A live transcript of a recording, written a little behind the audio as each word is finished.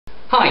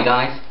Hi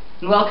guys,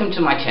 and welcome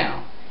to my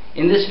channel.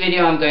 In this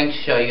video I'm going to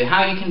show you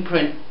how you can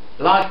print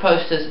large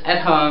posters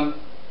at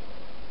home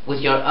with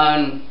your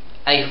own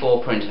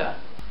A4 printer.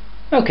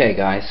 Okay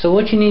guys, so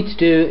what you need to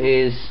do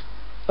is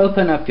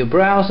open up your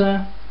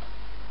browser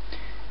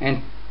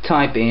and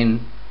type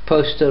in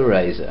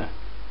Posterizer.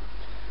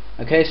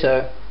 Okay,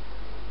 so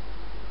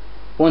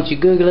once you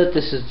Google it,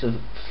 this is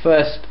the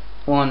first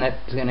one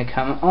that's going to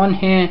come on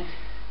here.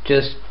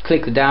 Just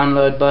click the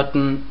download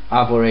button.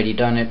 I've already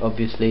done it,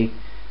 obviously.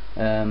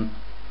 And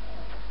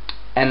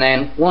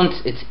then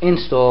once it's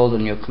installed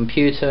on your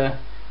computer,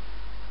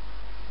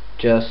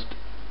 just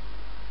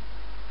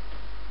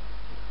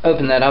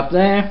open that up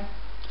there.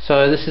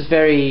 So this is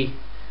very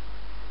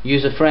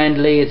user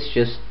friendly, it's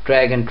just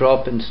drag and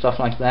drop and stuff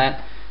like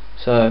that.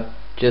 So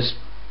just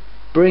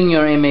bring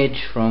your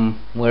image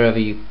from wherever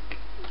you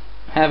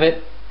have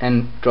it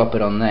and drop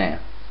it on there.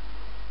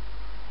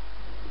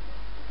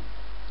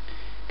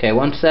 Okay,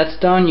 once that's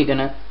done, you're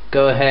gonna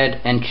go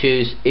ahead and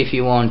choose if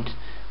you want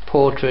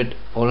portrait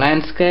or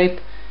landscape.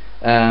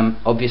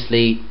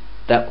 Obviously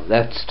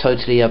that's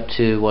totally up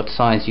to what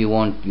size you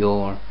want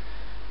your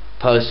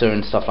poster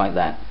and stuff like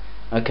that.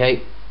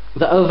 Okay,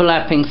 the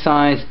overlapping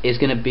size is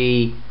going to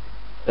be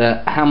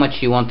how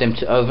much you want them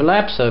to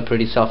overlap, so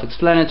pretty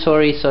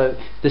self-explanatory. So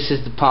this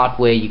is the part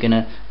where you're going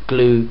to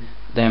glue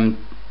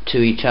them to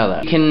each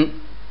other. You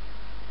can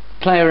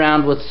play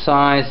around with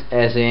size,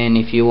 as in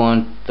if you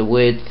want the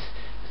width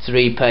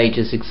 3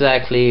 pages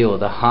exactly, or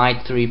the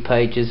height 3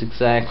 pages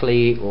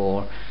exactly,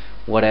 or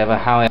whatever,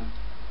 however.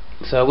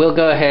 So we'll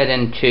go ahead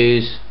and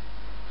choose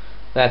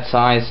that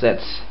size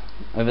that's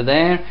over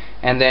there,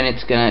 and then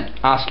it's going to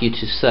ask you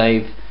to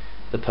save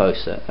the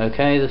poster.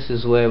 Okay, this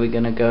is where we're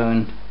going to go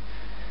and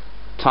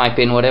type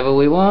in whatever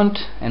we want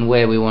and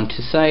where we want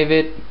to save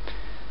it.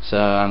 So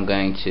I'm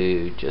going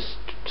to just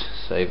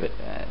save it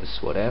as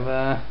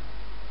whatever,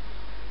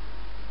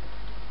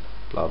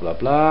 blah blah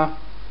blah,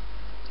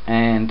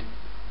 and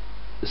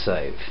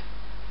save.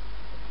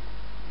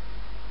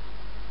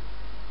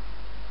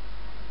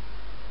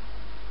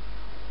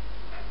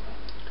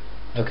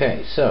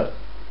 Okay, so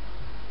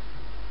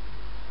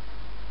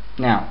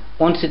now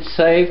once it's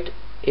saved,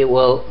 it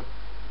will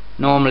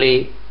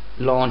normally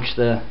launch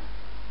the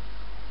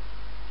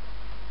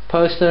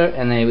poster,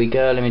 and there we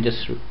go. Let me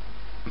just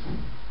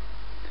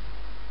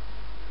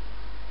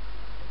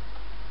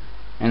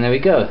and there we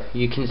go.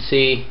 You can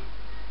see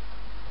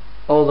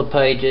all the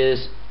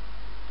pages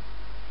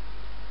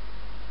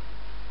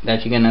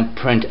that you're going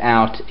to print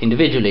out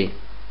individually.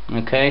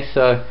 Okay,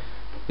 so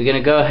we're going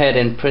to go ahead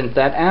and print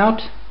that out.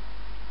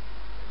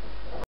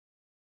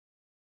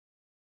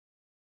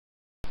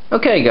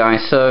 Okay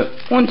guys, so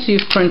once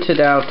you've printed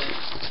out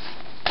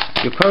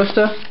your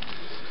poster,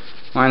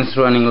 mine's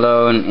running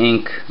low on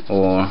ink,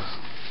 or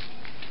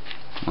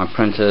my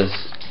printer's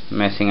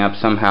messing up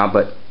somehow,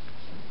 but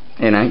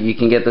you know, you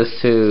can get this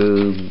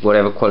to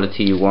whatever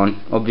quality you want,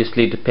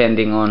 obviously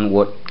depending on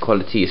what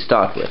quality you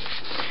start with.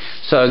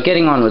 So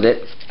getting on with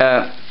it,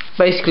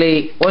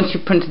 basically once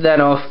you've printed that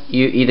off,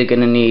 you're either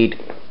going to need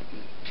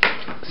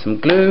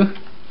some glue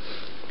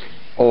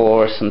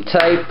or some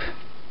tape.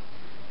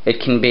 It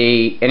can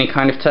be any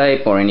kind of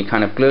tape or any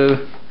kind of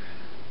glue,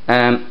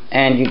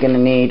 and you're going to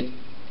need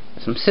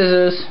some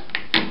scissors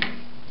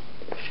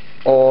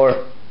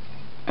or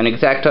an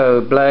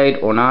X-Acto blade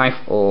or knife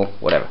or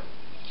whatever.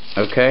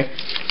 Okay,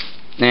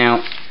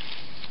 now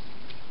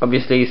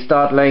obviously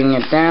start laying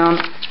it down.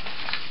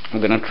 I'm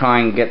going to try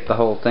and get the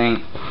whole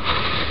thing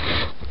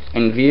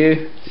in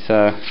view.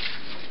 So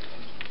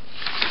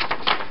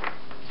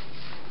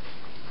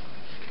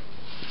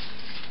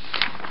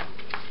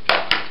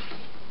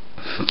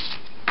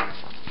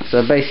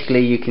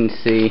basically you can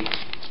see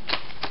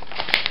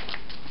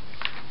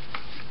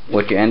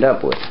what you end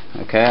up with.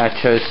 Okay, I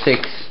chose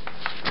 6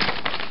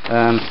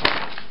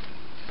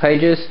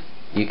 pages.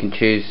 You can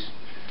choose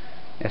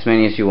as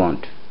many as you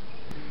want.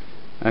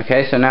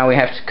 Okay, so now we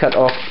have to cut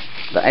off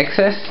the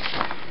excess,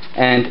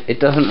 and it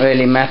doesn't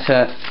really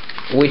matter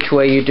which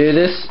way you do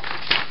this,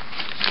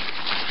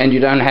 and you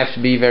don't have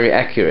to be very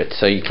accurate.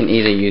 So you can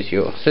either use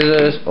your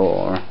scissors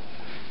or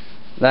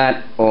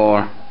that,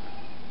 or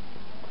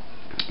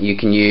you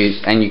can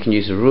use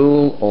a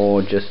rule,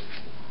 or just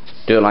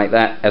do it like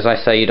that. As I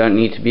say, you don't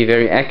need to be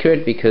very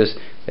accurate because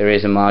there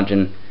is a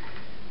margin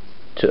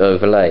to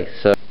overlay.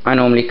 So I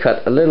normally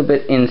cut a little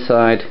bit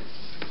inside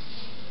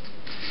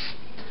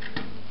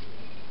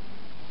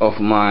of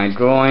my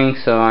drawing,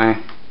 so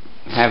I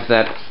have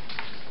that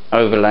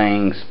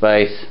overlaying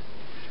space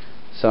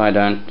so I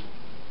don't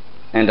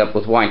end up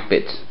with white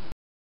bits.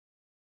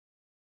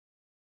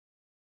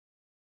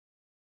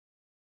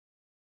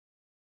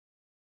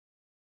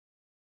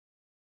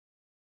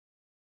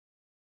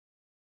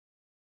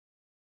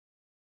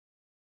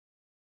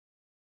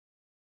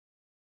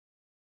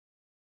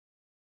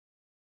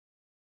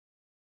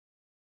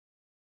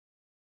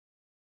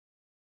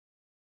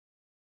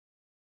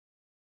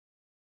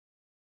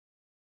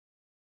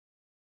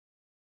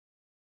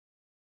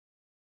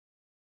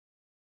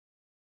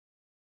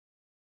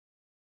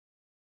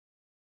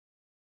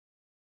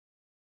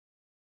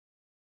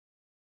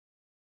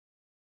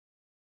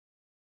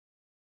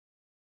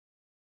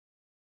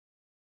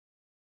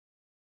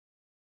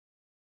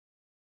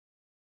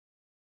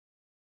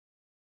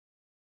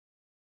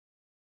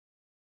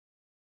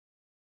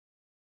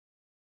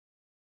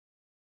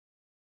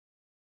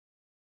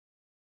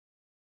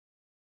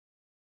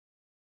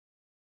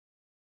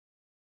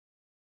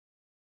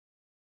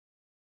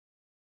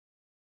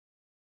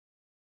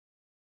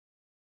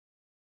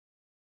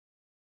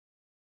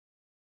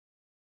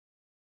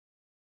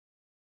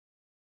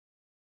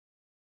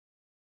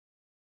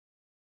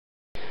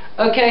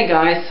 Okay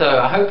guys, so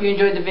I hope you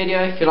enjoyed the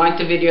video. If you liked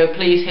the video,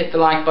 please hit the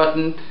like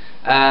button.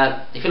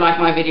 If you like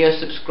my videos,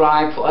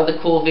 subscribe for other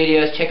cool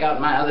videos. Check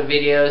out my other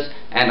videos,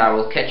 and I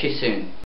will catch you soon.